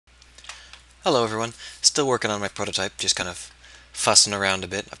Hello everyone. Still working on my prototype, just kind of fussing around a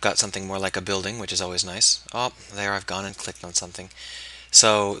bit. I've got something more like a building, which is always nice. Oh, there I've gone and clicked on something.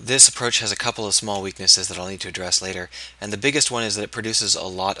 So this approach has a couple of small weaknesses that I'll need to address later, and the biggest one is that it produces a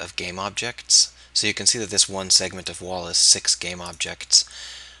lot of game objects. So you can see that this one segment of wall is 6 game objects.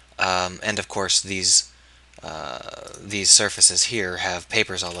 And of course these surfaces here have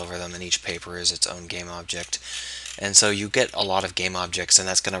papers all over them, and each paper is its own game object. And so you get a lot of game objects, and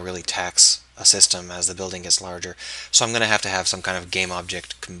that's going to really tax a system as the building gets larger. So I'm going to have some kind of game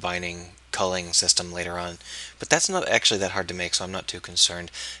object combining culling system later on. But that's not actually that hard to make, so I'm not too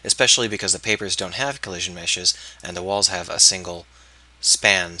concerned, especially because the papers don't have collision meshes and the walls have a single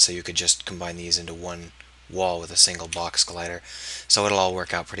span, so you could just combine these into one wall with a single box glider. So it'll all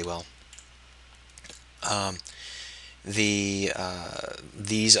work out pretty well. Um, these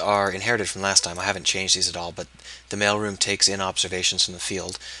are inherited from last time. I haven't changed these at all, but the mailroom takes in observations from the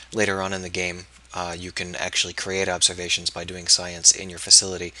field. Later on in the game, you can actually create observations by doing science in your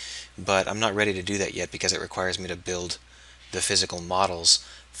facility, but I'm not ready to do that yet because it requires me to build the physical models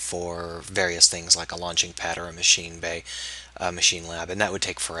for various things like a launching pad or a machine bay, a machine lab, and that would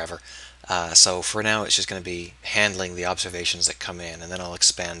take forever. So for now, it's just going to be handling the observations that come in, and then I'll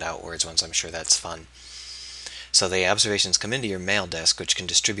expand outwards once I'm sure that's fun. So the observations come into your mail desk, which can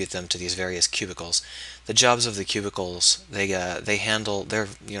distribute them to these various cubicles. The jobs of the cubicles, they handle, they're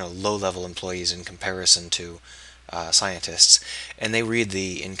low-level employees in comparison to scientists, and they read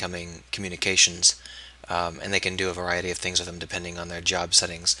the incoming communications, and they can do a variety of things with them depending on their job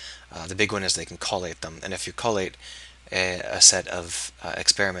settings. The big one is they can collate them, and if you collate a set of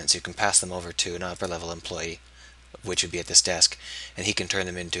experiments, you can pass them over to an upper-level employee, which would be at this desk, and he can turn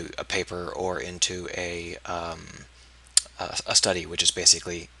them into a paper or into a study, which is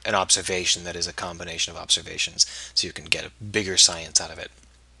basically an observation that is a combination of observations, so you can get a bigger science out of it.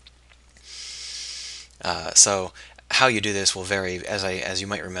 So how you do this will vary, as you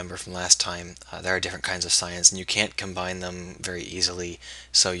might remember from last time. There are different kinds of science, and you can't combine them very easily.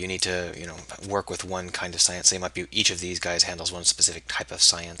 So you need to work with one kind of science. So you might be each of these guys handles one specific type of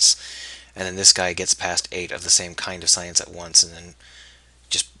science, and then this guy gets past 8 of the same kind of science at once, and then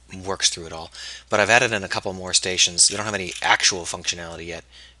just works through it all. But I've added in a couple more stations. They don't have any actual functionality yet,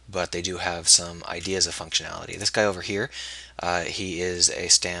 but they do have some ideas of functionality. This guy over here, he is a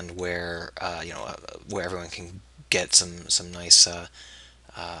stand where where everyone can get some nice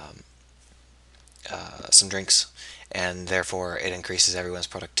some drinks, and therefore it increases everyone's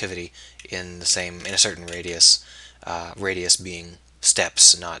productivity in a certain radius. Radius being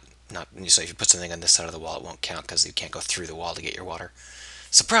steps, not so if you put something on this side of the wall, it won't count because you can't go through the wall to get your water.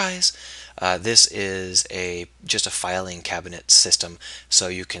 Surprise! This is a just a filing cabinet system, so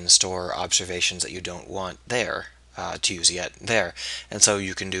you can store observations that you don't want there to use yet there, and so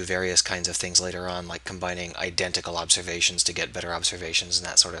you can do various kinds of things later on, like combining identical observations to get better observations and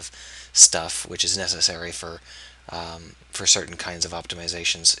that sort of stuff, which is necessary for certain kinds of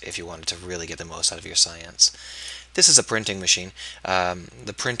optimizations if you wanted to really get the most out of your science. This is a printing machine.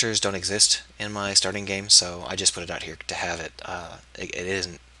 The printers don't exist in my starting game, so I just put it out here to have it. It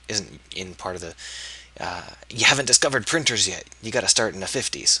isn't in part of the. You haven't discovered printers yet. You got to start in the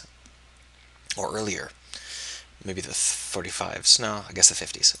 50s or earlier, maybe the 45s. No, I guess the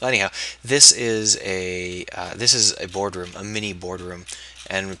 50s. Anyhow, this is a boardroom, a mini boardroom,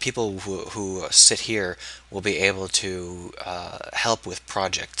 and people who sit here will be able to help with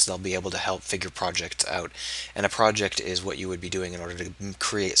projects. They'll be able to help figure projects out, and a project is what you would be doing in order to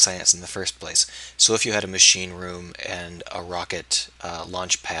create science in the first place. So if you had a machine room and a rocket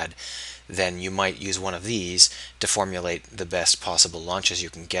launch pad, then you might use one of these to formulate the best possible launches you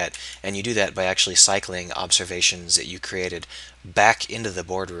can get. And you do that by actually cycling observations that you created back into the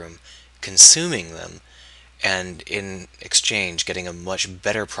boardroom, consuming them, and in exchange getting a much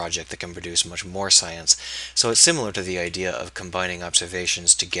better project that can produce much more science. So it's similar to the idea of combining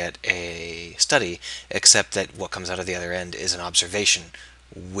observations to get a study, except that what comes out of the other end is an observation,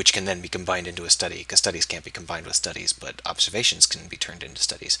 which can then be combined into a study, because studies can't be combined with studies, but observations can be turned into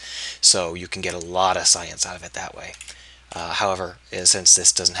studies. So you can get a lot of science out of it that way. However, since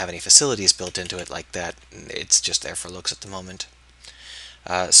this doesn't have any facilities built into it like that, it's just there for looks at the moment.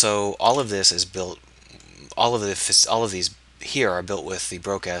 So all of this is built. All of these here are built with the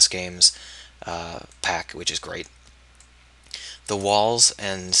Brocass Games pack, which is great. The walls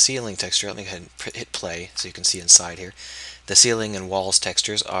and ceiling texture. Let me go ahead and hit play so you can see inside here. The ceiling and walls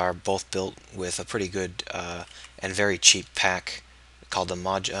textures are both built with a pretty good and very cheap pack called the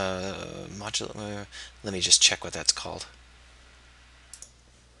modular. Let me just check what that's called.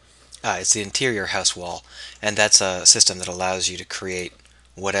 It's the interior house wall, and that's a system that allows you to create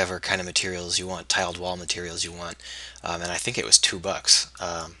whatever kind of materials you want, tiled wall materials you want. And I think it was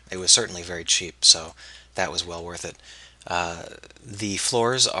 $2. It was certainly very cheap, so that was well worth it. The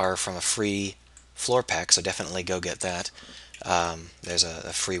floors are from a free floor pack, so definitely go get that. There's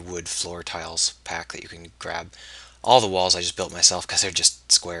a free wood floor tiles pack that you can grab. All the walls I just built myself because they're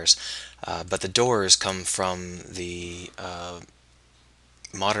just squares. But the doors come from the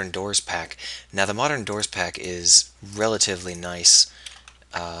Modern Doors pack. Now, the Modern Doors pack is relatively nice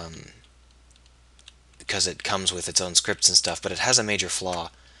because it comes with its own scripts and stuff, but it has a major flaw.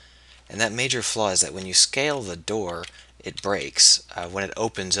 And that major flaw is that when you scale the door, it breaks. When it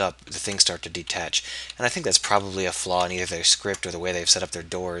opens up, the things start to detach. And I think that's probably a flaw in either their script or the way they've set up their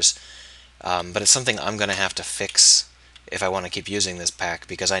doors. But it's something I'm going to have to fix if I want to keep using this pack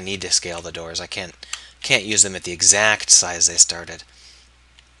because I need to scale the doors. I can't use them at the exact size they started.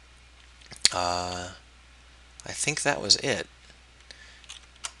 I think that was it.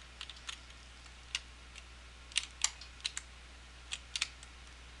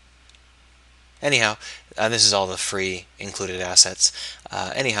 Anyhow, this is all the free included assets.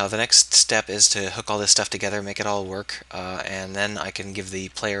 Anyhow, the next step is to hook all this stuff together, make it all work, and then I can give the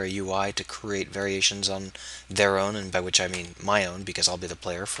player a UI to create variations on their own, and by which I mean my own, because I'll be the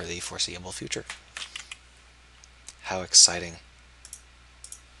player for the foreseeable future. How exciting.